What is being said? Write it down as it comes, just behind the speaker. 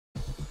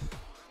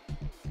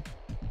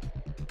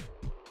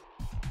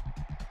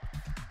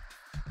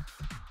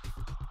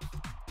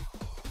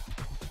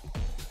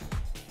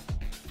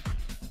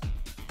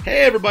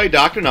Hey everybody,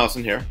 Dr.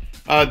 Nelson here.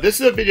 This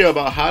is a video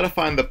about how to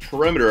find the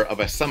perimeter of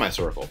a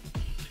semicircle.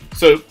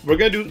 So we're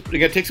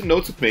gonna take some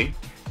notes with me,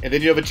 and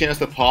then you have a chance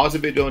to pause the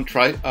video and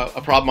try a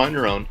problem on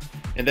your own,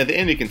 and then at the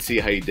end you can see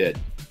how you did.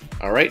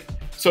 All right.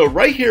 So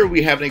right here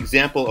we have an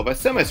example of a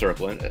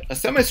semicircle, and a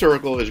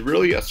semicircle is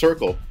really a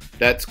circle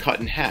that's cut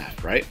in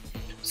half, right?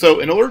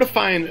 So in order to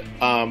find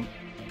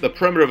the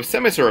perimeter of a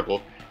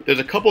semicircle, there's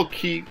a couple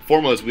key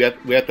formulas we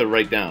have to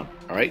write down.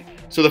 All right.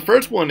 So the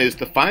first one is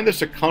to find the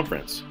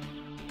circumference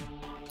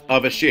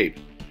of a shape.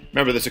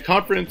 Remember, the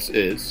circumference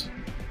is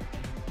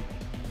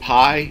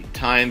pi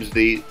times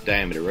the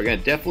diameter. We're going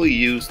to definitely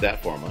use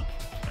that formula.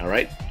 All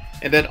right.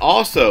 And then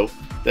also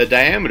the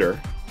diameter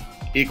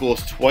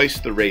equals twice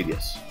the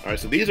radius. All right.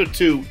 So these are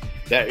two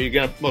that you're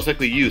going to most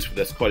likely use for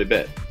this quite a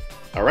bit.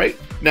 All right.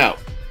 Now,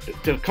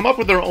 to come up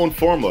with our own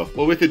formula,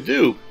 what we have to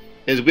do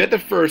is we have to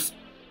first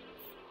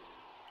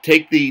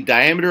take the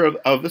diameter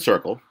of the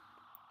circle.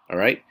 All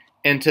right.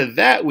 And to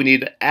that we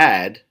need to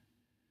add,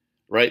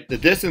 right, the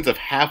distance of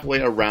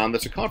halfway around the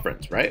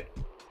circumference, right?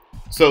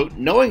 So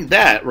knowing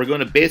that, we're going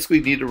to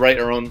basically need to write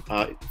our own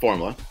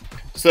formula.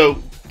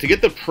 So to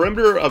get the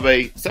perimeter of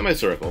a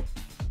semicircle,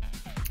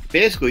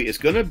 basically it's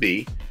going to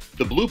be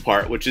the blue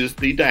part, which is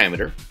the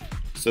diameter.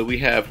 So we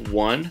have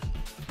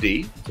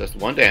 1d, so that's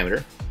one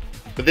diameter.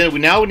 But then we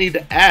now need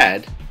to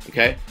add,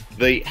 okay,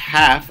 the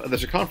half of the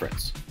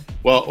circumference.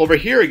 Well, over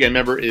here again,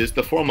 remember, is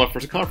the formula for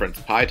circumference,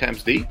 pi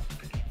times d.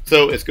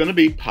 So it's going to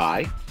be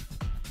pi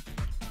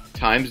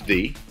times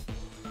d,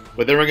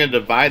 but then we're going to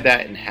divide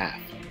that in half.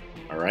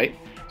 All right.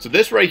 So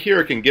this right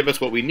here can give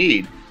us what we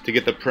need to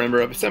get the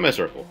perimeter of a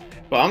semicircle.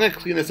 But I'm going to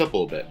clean this up a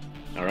little bit.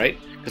 All right,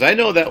 because I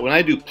know that when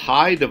I do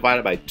pi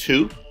divided by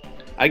 2,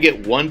 I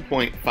get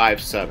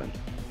 1.57.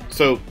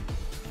 So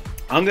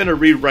I'm going to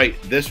rewrite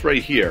this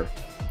right here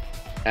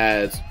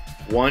as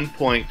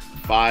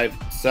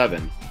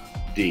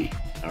 1.57d.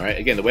 All right.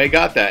 Again, the way I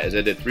got that is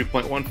I did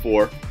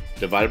 3.14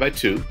 divided by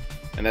 2,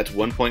 and that's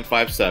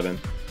 1.57.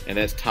 And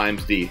that's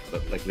times d,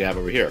 like we have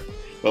over here.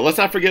 But let's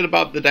not forget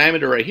about the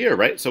diameter right here,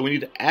 right? So we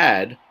need to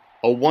add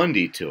a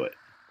 1d to it.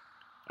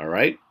 All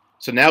right?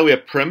 So now we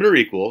have perimeter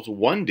equals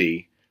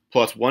 1d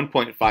plus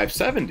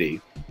 1.57d.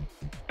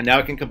 And now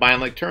I can combine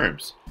like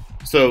terms.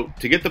 So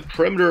to get the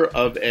perimeter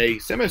of a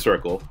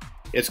semicircle,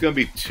 it's going to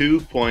be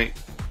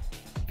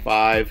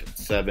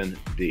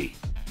 2.57d.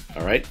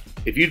 All right?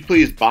 If you'd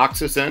please box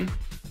this in,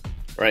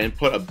 right, and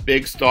put a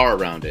big star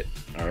around it.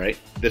 All right?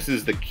 This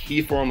is the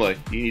key formula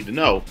you need to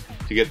know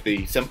to get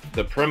the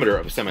perimeter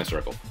of a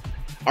semicircle.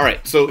 All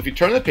right, so if you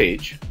turn the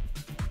page,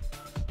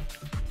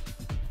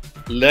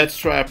 let's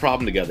try a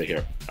problem together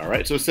here. All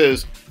right, so it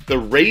says the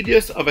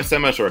radius of a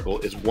semicircle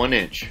is 1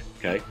 inch.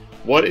 Okay,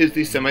 what is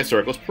the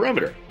semicircle's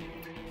perimeter?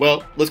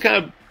 Well, let's kind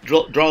of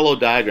draw a little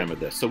diagram of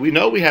this. So we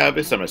know we have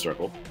a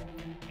semicircle,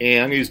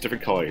 and I'm going to use a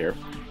different color here.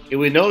 And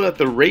we know that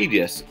the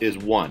radius is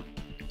 1.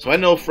 So I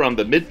know from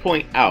the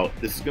midpoint out,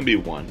 this is going to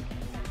be 1,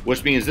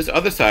 which means this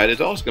other side is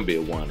also going to be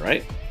a 1,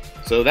 right?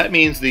 So that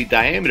means the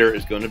diameter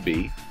is going to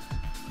be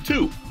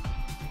 2.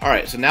 All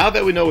right, so now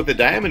that we know what the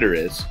diameter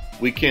is,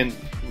 we can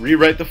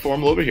rewrite the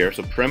formula over here.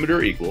 So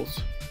perimeter equals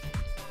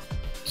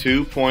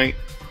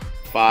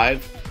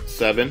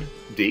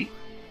 2.57d.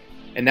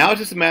 And now it's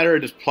just a matter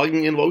of just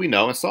plugging in what we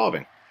know and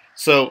solving.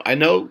 So I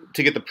know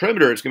to get the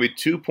perimeter, it's going to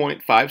be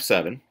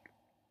 2.57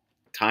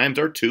 times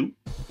our 2.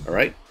 All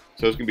right,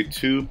 so it's going to be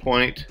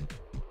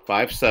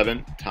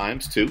 2.57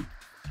 times 2.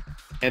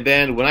 And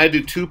then when I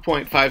do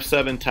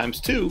 2.57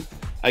 times 2,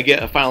 I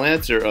get a final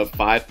answer of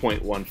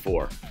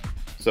 5.14.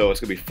 So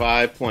it's going to be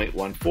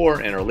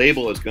 5.14, and our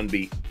label is going to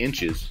be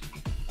inches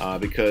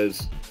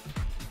because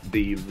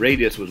the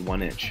radius was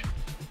 1 inch.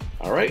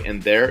 All right,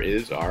 and there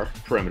is our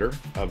perimeter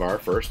of our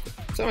first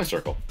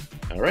semicircle.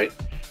 All right,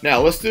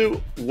 now let's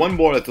do one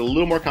more that's a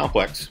little more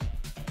complex.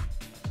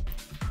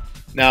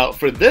 Now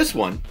for this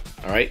one,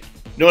 all right,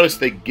 notice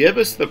they give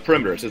us the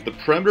perimeter. It says the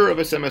perimeter of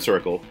a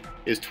semicircle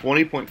is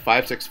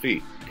 20.56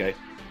 feet. Okay,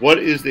 what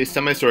is the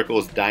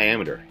semicircle's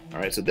diameter? All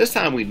right, so this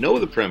time we know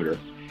the perimeter.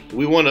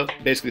 We want to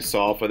basically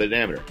solve for the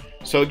diameter.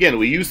 So again,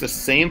 we use the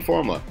same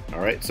formula. All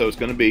right, so it's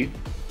going to be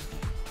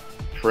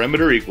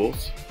perimeter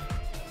equals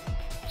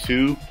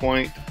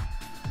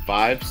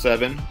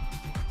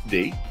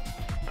 2.57d.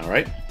 All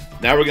right,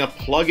 now we're going to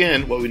plug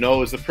in what we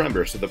know is the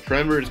perimeter. So the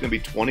perimeter is going to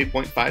be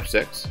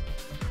 20.56.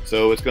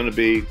 So it's going to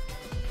be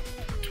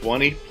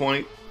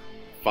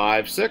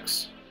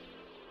 20.56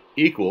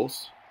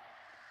 equals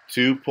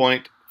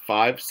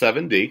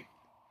 2.57d.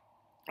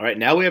 All right,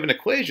 now we have an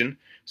equation,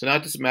 so now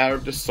it's just a matter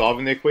of just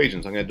solving the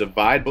equations. I'm going to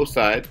divide both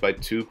sides by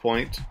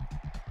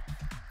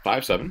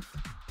 2.57.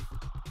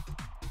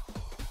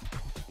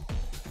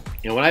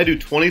 And when I do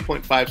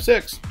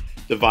 20.56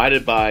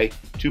 divided by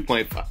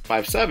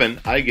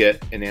 2.57, I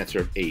get an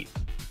answer of 8.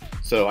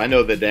 So I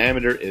know the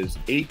diameter is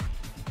 8,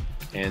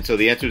 and so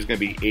the answer is going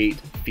to be 8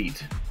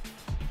 feet.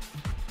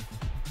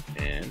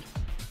 And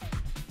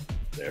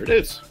there it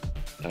is.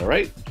 All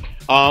right.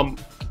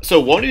 So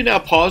why don't you now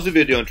pause the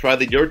video and try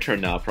the Your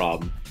Turn Now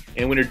problem.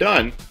 And when you're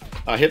done,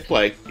 hit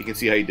play. You can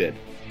see how you did.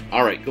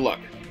 All right, good luck.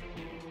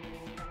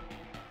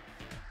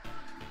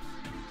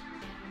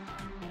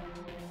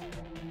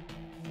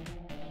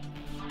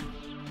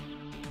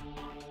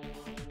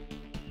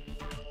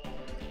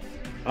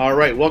 All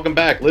right, welcome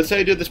back. Let's say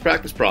I did this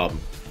practice problem.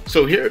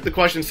 So here the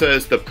question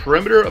says the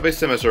perimeter of a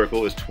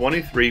semicircle is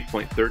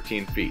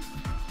 23.13 feet.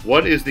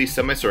 What is the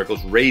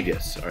semicircle's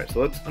radius? All right,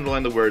 so let's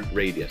underline the word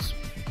radius.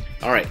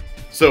 All right,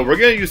 so we're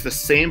going to use the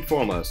same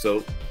formula.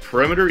 So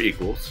perimeter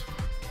equals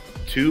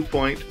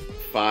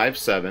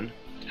 2.57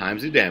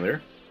 times the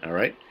diameter. All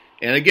right,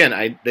 and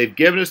again, they've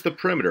given us the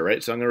perimeter,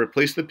 right? So I'm going to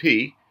replace the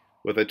P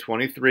with a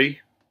 23.13.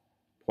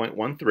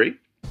 And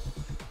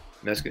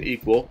that's going to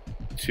equal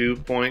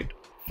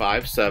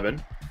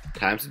 2.57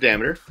 times the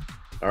diameter.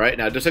 All right,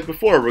 now just like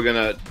before, we're going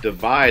to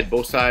divide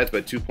both sides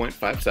by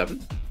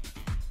 2.57.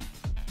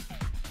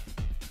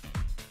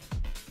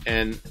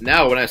 And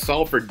now when I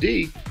solve for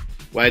D,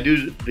 when I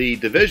do the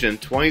division,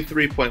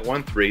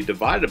 23.13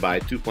 divided by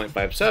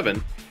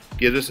 2.57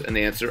 gives us an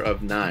answer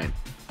of 9.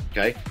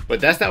 Okay, but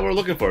that's not what we're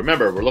looking for.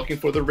 Remember, we're looking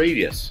for the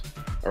radius.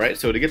 All right,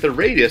 so to get the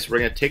radius, we're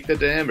going to take the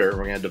diameter,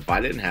 we're going to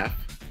divide it in half,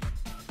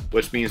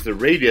 which means the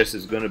radius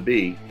is going to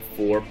be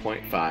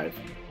 4.5,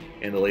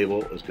 and the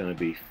label is going to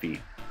be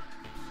feet.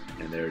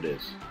 And there it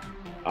is.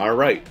 All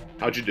right,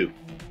 how'd you do?